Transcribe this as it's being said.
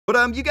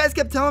But you guys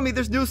kept telling me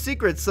there's new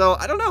secrets, so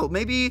I don't know.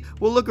 Maybe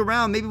we'll look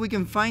around. Maybe we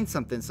can find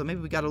something. So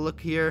maybe we gotta look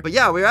here. But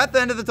yeah, we're at the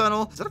end of the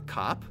tunnel. Is that a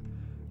cop?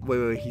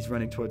 Wait, he's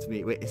running towards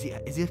me. Wait, is he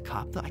a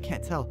cop though? I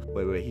can't tell.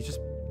 Wait, he's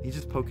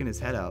just poking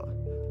his head out.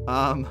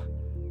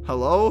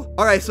 Hello?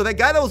 All right, so that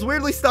guy that was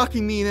weirdly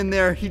stalking me in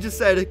there, he just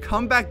said,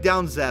 "Come back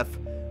down, Zeph.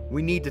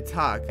 We need to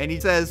talk." And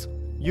he says,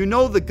 "You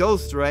know the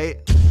ghost, right?"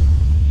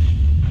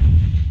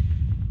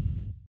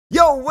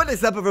 Yo, what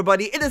is up,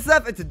 everybody? It is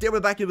Zeph, and today we're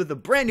back here with a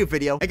brand new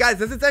video. And guys,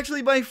 this is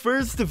actually my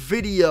first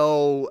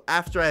video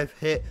after I've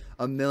hit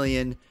 1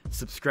 million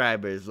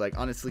subscribers. Like,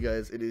 honestly,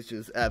 guys, it is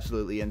just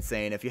absolutely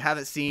insane. If you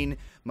haven't seen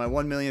my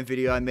 1 million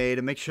video I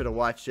made, make sure to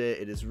watch it.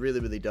 It is really,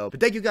 really dope. But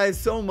thank you guys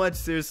so much.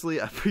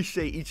 Seriously, I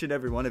appreciate each and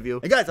every one of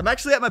you. And guys, I'm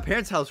actually at my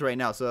parents' house right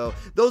now. So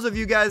those of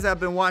you guys that have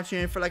been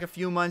watching for like a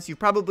few months, you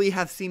probably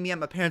have seen me at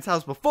my parents'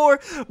 house before,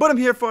 but I'm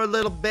here for a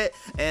little bit.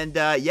 And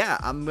yeah,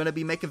 I'm gonna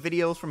be making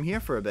videos from here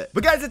for a bit.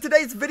 But guys, in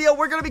today's video,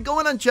 we're gonna be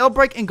going on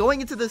Jailbreak and going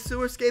into the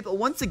sewer escape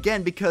once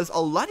again, because a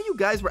lot of you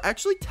guys were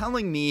actually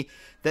telling me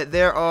that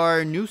there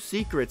are new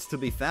secrets to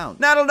be found.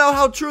 Now, I don't know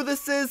how true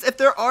this is, if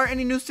there are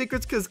any new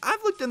secrets, because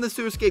I've looked in the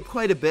sewer escape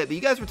quite a bit, but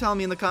you guys were telling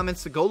me in the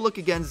comments to go look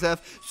again,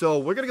 Zeph. So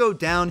we're gonna go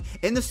down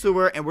in the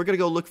sewer, and we're gonna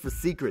go look for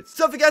secrets.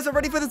 So if you guys are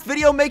ready for this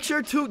video, make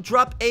sure to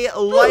drop a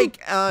like.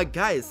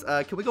 Guys,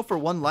 can we go for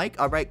 1 like?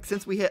 All right,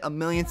 since we hit 1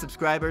 million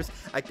subscribers,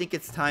 I think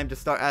it's time to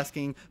start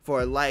asking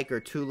for a like or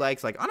 2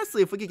 likes. Like,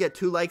 honestly, if we could get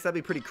 2 likes, that'd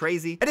be pretty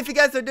crazy. And if you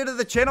guys are new to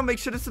the channel, make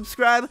sure to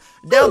subscribe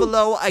down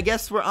below. I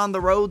guess we're on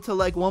the road to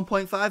like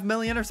 1.5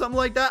 million or something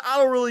like that. I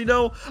don't really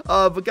know.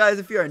 But guys,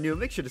 if you are new,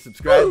 make sure to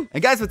subscribe.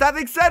 And guys, with that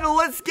being said,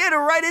 let's get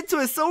right into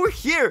it. So we're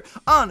here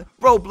on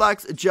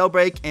Roblox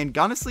Jailbreak, and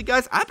honestly,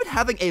 guys, I've been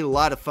having a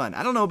lot of fun.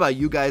 I don't know about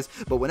you guys,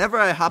 but whenever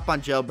I hop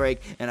on Jailbreak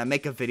and I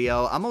make a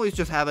video, I'm always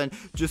just having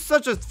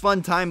such a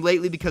fun time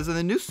lately because of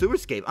the new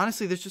sewerscape.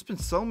 Honestly, there's just been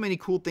so many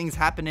cool things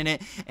happen in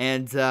it,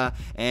 and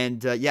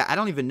yeah, I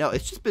don't even know.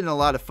 It's just been a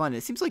lot of fun.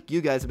 It seems like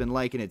you guys have been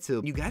liking it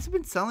too. You guys have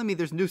been telling me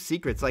there's new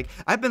secrets. Like,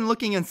 I've been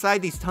looking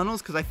inside these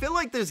tunnels because I feel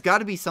like there's got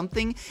to be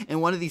something in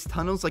one of these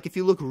tunnels. Like, if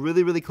you look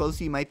really, really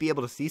closely, you might be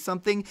able to see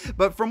something.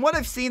 But from what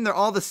I've seen, they're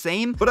all the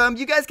same. But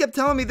you guys kept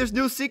telling me there's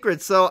new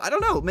secrets, so I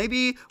don't know.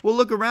 Maybe we'll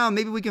look around.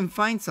 Maybe we can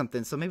find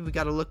something. So maybe we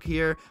gotta look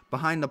here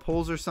behind the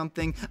poles or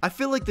something. I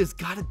feel like there's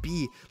gotta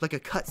be like a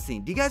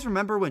cutscene. Do you guys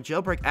remember when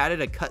Jailbreak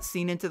added a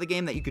cutscene into the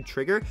game that you could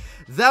trigger?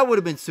 That would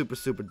have been super,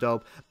 super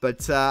dope.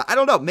 But I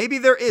don't know. Maybe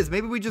there is.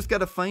 Maybe we just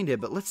gotta find it.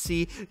 But let's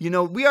see. You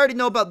know, we already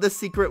know about this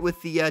secret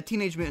with the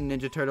Teenage Mutant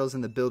Ninja Turtles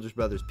and the Builders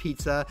Brothers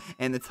Pizza,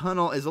 and the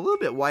tunnel is a little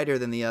bit wider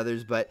than the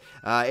others, but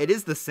it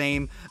is the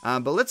same.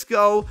 But let's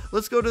go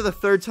to the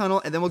 3rd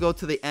tunnel, and then we'll go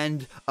to the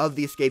end of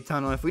the escape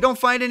tunnel. If we don't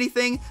find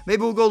anything,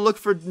 maybe we'll go look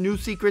for new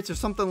secrets or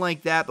something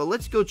like that. But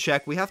let's go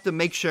check. We have to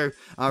make sure.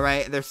 All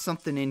right, there's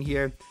something in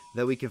here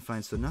that we can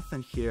find. So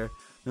nothing here.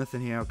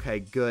 Nothing here. Okay,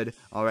 good.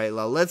 All right,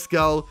 well, let's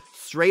go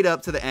straight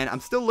up to the end. I'm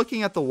still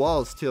looking at the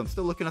walls too. I'm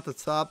still looking at the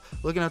top,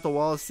 looking at the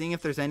walls, seeing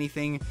if there's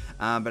anything,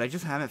 but I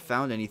just haven't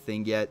found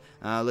anything yet.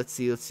 Let's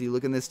see.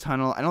 Look in this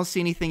tunnel. I don't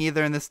see anything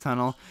either in this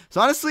tunnel. So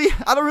honestly,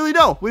 I don't really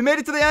know. We made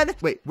it to the end.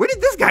 Wait, where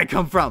did this guy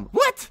come from?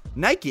 What?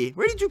 Nike,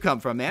 where did you come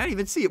from, man? I didn't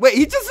even see it. Wait,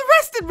 he just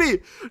arrested me.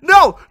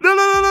 No,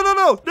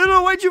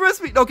 why'd you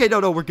arrest me? Okay,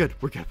 no, we're good.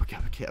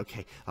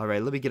 Okay. All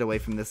right, let me get away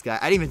from this guy.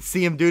 I didn't even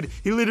see him, dude.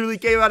 He literally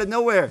came out of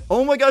nowhere.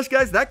 Oh my gosh,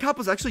 guys, that cop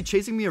was actually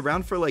chasing me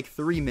around for like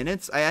 3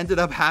 minutes. I ended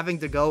up having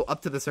to go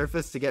up to the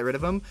surface to get rid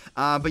of him.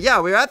 But yeah,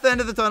 we're at the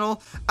end of the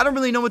tunnel. I don't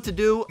really know what to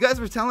do. You guys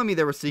were telling me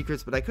there were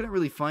secrets, but I couldn't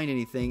really find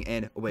anything.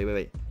 And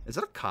wait. Is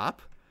that a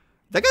cop?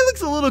 That guy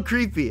looks a little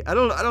creepy. I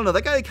don't know.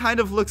 That guy kind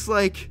of looks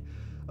like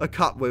a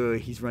cop.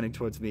 Wait, he's running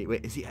towards me.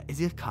 Wait, is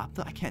he a cop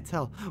though? I can't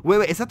tell.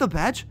 Wait, is that the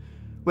badge?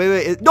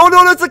 Wait. No,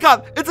 it's a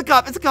cop. It's a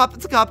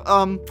cop.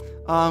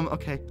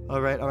 Okay.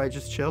 All right.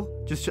 Just chill.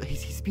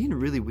 He's being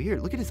really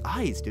weird. Look at his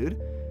eyes, dude.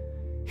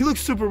 He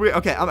looks super weird.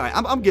 Okay, all right.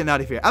 I'm getting out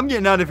of here. I'm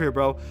getting out of here,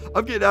 bro.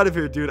 I'm getting out of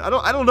here, dude. I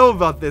don't know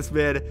about this,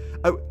 man.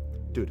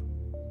 Dude.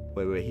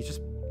 Wait. He's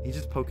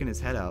just poking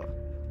his head out.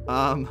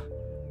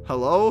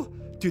 Hello?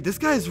 Dude, this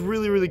guy is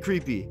really, really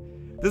creepy.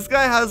 This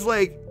guy has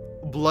like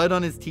blood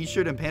on his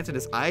t-shirt and pants and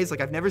his eyes.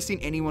 Like, I've never seen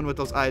anyone with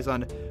those eyes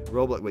on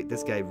Roblox. Wait,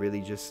 this guy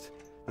really just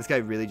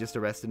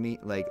arrested me?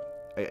 Like,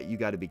 you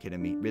gotta be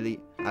kidding me. Really?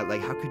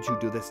 Like, how could you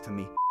do this to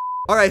me?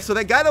 Alright, so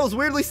that guy that was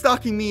weirdly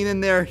stalking me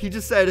in there, he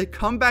just said,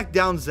 "Come back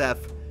down, Zeph.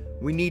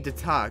 We need to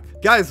talk."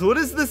 Guys, what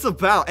is this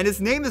about? And his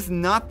name is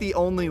not the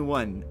only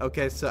one.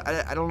 Okay, so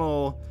I don't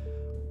know.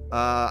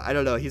 I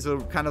don't know. He's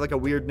kind of like a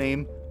weird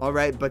name.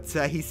 Alright, but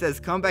he says,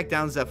 "Come back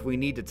down, Zeph. We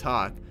need to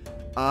talk."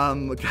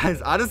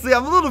 Guys, honestly,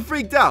 I'm a little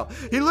freaked out.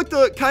 He looked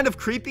kind of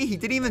creepy. He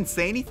didn't even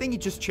say anything. He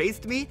just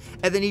chased me,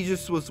 and then he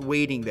just was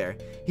waiting there.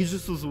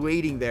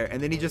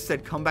 And then he just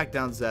said, "Come back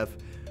down, Zeph.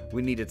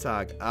 We need to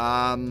talk."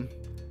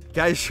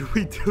 Guys, should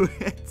we do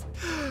it?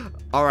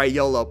 All right,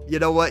 YOLO. You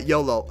know what?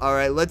 YOLO. All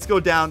right, let's go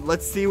down.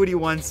 Let's see what he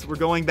wants. We're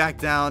going back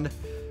down.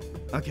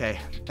 Okay.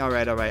 All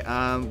right.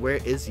 Where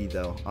is he,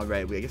 though? All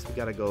right, I guess we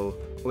gotta go.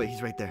 Oh, wait,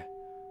 he's right there.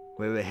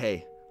 Wait.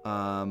 Hey.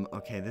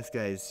 Okay, this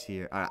guy's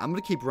here. All right, I'm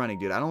gonna keep running,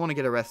 dude. I don't want to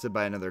get arrested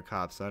by another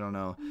cop, so I don't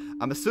know.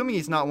 I'm assuming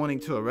he's not wanting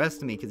to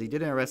arrest me because he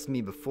didn't arrest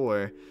me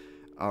before.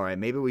 All right,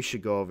 maybe we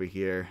should go over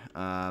here.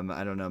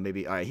 I don't know.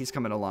 Maybe. All right, he's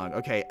coming along.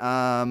 Okay.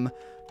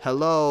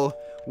 Hello.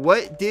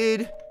 What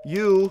did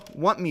you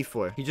want me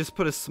for? He just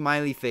put a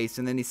smiley face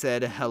and then he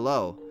said,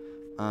 hello.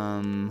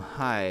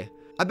 Hi.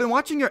 I've been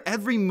watching your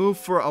every move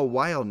for a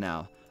while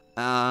now.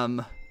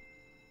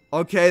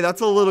 Okay,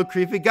 that's a little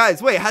creepy.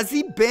 Guys, wait, has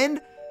he been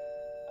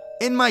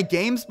in my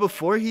games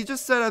before? He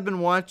just said I've been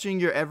watching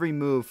your every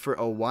move for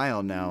a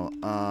while now.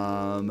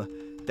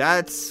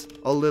 That's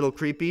a little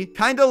creepy.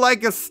 Kind of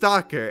like a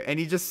stalker. And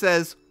he just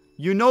says,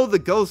 you know the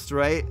ghost,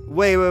 right?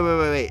 Wait.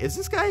 Is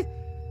this guy?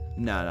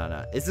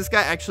 No. Is this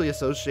guy actually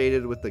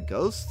associated with the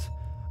ghost?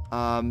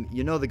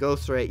 You know the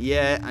ghost, right?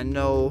 Yeah, I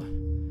know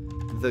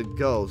the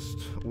ghost.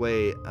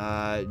 Wait,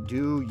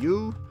 do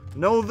you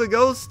know the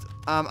ghost?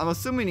 I'm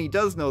assuming he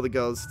does know the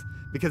ghost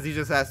because he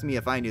just asked me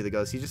if I knew the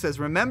ghost. He just says,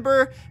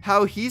 remember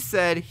how he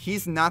said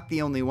he's not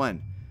the only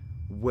one?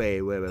 Wait.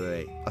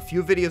 A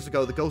few videos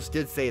ago, the ghost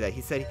did say that.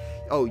 He said,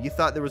 oh, you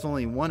thought there was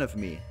only one of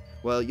me.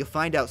 Well, you'll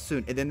find out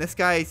soon. And then this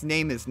guy's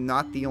name is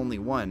not the only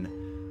one.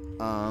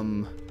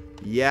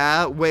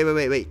 Yeah.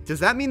 Wait.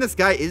 Does that mean this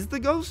guy is the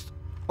ghost?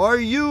 Are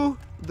you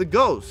the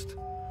ghost?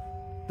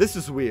 This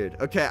is weird.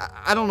 Okay,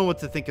 I don't know what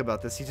to think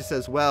about this. He just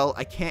says, well,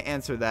 I can't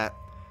answer that,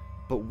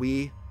 but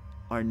we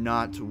are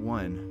not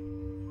one.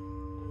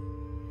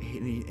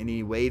 And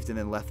he waved and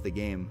then left the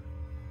game.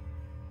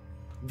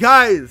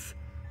 Guys!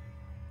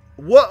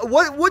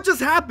 What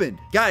just happened?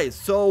 Guys,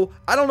 so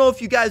I don't know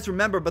if you guys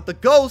remember, but the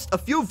ghost, a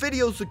few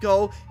videos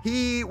ago,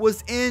 he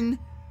was in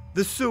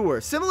the sewer,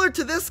 similar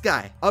to this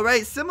guy. All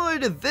right, similar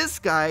to this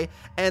guy,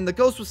 and the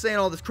ghost was saying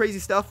all this crazy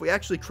stuff. We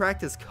actually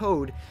cracked his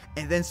code,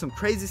 and then some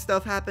crazy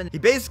stuff happened. He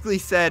basically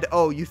said,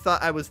 oh, you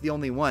thought I was the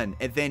only one,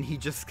 and then he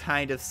just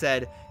kind of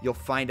said, you'll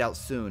find out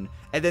soon.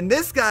 And then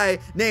this guy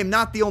named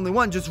Not the Only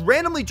One just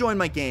randomly joined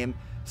my game,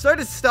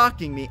 started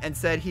stalking me, and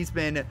said he's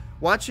been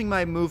watching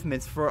my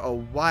movements for a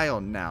while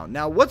now.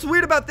 Now, what's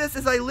weird about this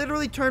is I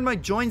literally turned my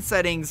join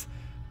settings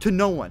to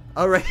no one.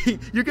 All right,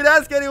 you can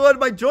ask anyone.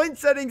 My join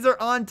settings are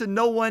on to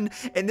no one,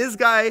 and this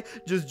guy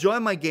just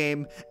joined my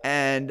game,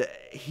 and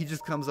he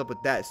just comes up with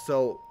that.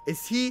 So,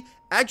 is he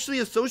actually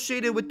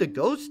associated with the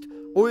ghost,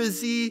 or is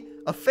he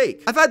a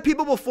fake? I've had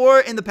people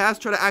before in the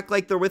past try to act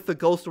like they're with the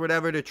ghost or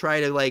whatever to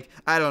try to, like,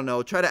 I don't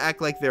know, try to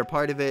act like they're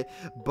part of it,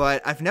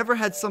 but I've never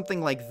had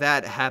something like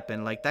that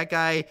happen. Like, that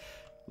guy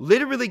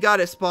literally got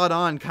it spot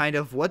on, kind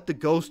of what the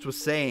ghost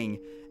was saying,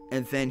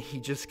 and then he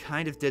just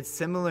kind of did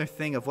similar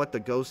thing of what the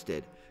ghost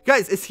did.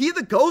 Guys, is he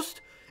the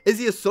ghost? Is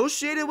he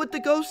associated with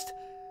the ghost?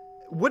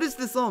 What does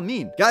this all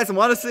mean? Guys, I'm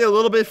honestly a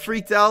little bit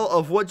freaked out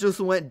of what just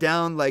went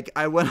down. Like,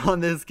 I went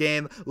on this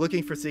game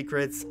looking for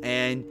secrets,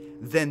 and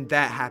then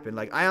that happened.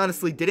 Like, I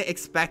honestly didn't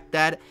expect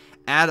that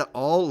at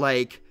all.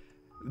 Like,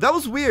 that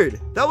was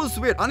weird. That was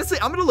weird. Honestly,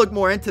 I'm gonna look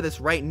more into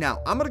this right now.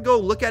 I'm gonna go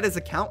look at his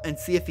account and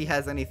see if he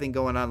has anything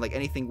going on, like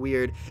anything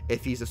weird,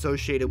 if he's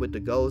associated with the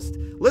ghost.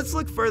 Let's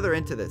look further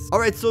into this. All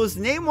right, so his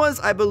name was,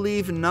 I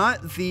believe,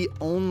 Not the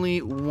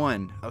Only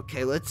One.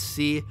 Okay, let's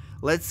see.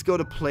 Let's go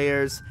to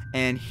players,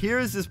 and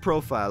here's his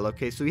profile.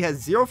 Okay, so he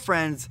has 0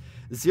 friends,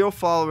 0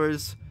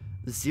 followers,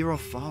 0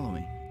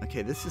 following.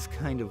 Okay, this is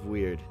kind of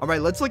weird. All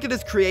right, let's look at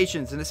his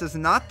creations, and it says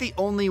Not the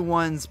Only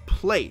One's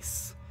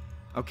Place.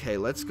 Okay,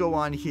 let's go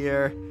on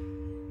here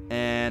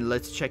and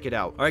let's check it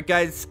out. All right,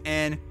 guys,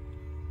 and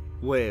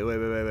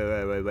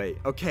wait.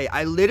 Okay,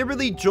 I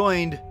literally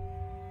joined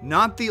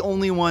Not the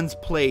Only One's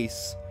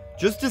Place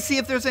just to see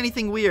if there's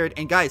anything weird.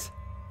 And guys,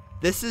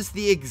 this is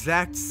the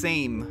exact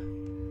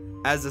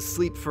same as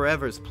Asleep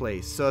Forever's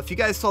place. So if you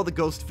guys saw the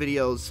ghost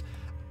videos,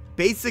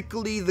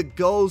 basically the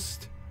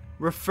ghost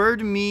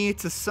referred me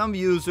to some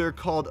user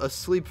called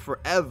Asleep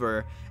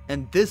Forever,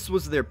 and this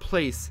was their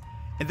place.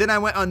 And then I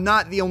went on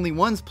Not the Only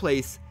One's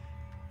place,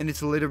 and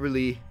it's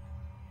literally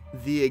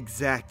the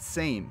exact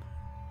same.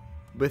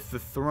 With the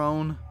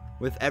throne,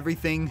 with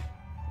everything.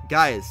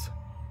 Guys,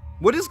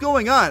 what is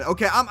going on?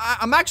 Okay,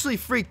 I'm actually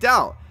freaked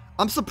out.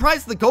 I'm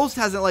surprised the ghost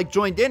hasn't, like,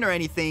 joined in or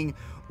anything,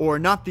 or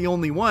Not the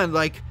Only One.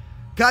 Like,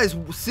 guys,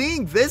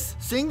 seeing this,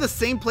 seeing the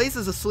same place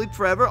as Asleep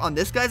Forever on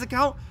this guy's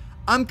account,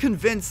 I'm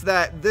convinced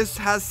that this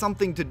has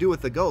something to do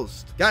with the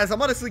ghost. Guys, I'm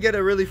honestly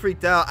getting really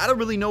freaked out. I don't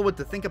really know what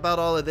to think about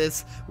all of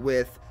this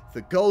with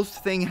the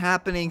ghost thing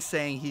happening,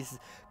 saying he's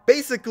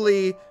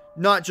basically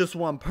not just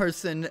one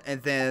person,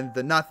 and then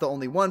the Not the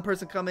Only One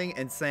person coming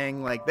and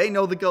saying, like, they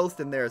know the ghost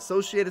and they're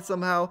associated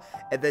somehow,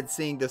 and then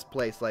seeing this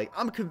place. Like,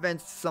 I'm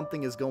convinced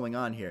something is going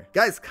on here.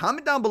 Guys,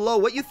 comment down below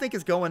what you think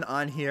is going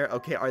on here.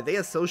 Okay, are they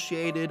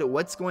associated?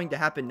 What's going to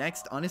happen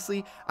next?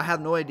 Honestly, I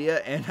have no idea,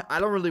 and I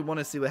don't really want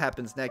to see what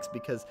happens next,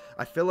 because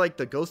I feel like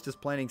the ghost is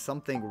planning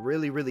something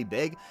really, really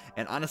big,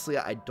 and honestly,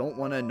 I don't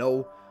want to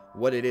know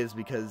what it is,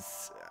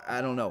 because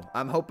I don't know.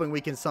 I'm hoping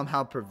we can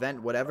somehow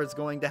prevent whatever's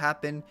going to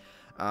happen.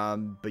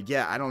 But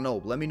yeah, I don't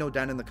know. Let me know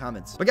down in the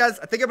comments. But guys,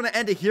 I think I'm gonna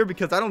end it here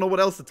because I don't know what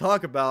else to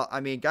talk about. I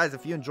mean, guys,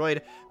 if you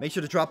enjoyed, make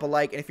sure to drop a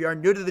like, and if you are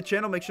new to the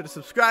channel, make sure to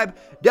subscribe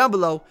down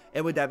below.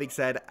 And with that being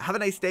said, have a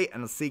nice day,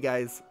 and I'll see you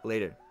guys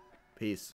later. Peace.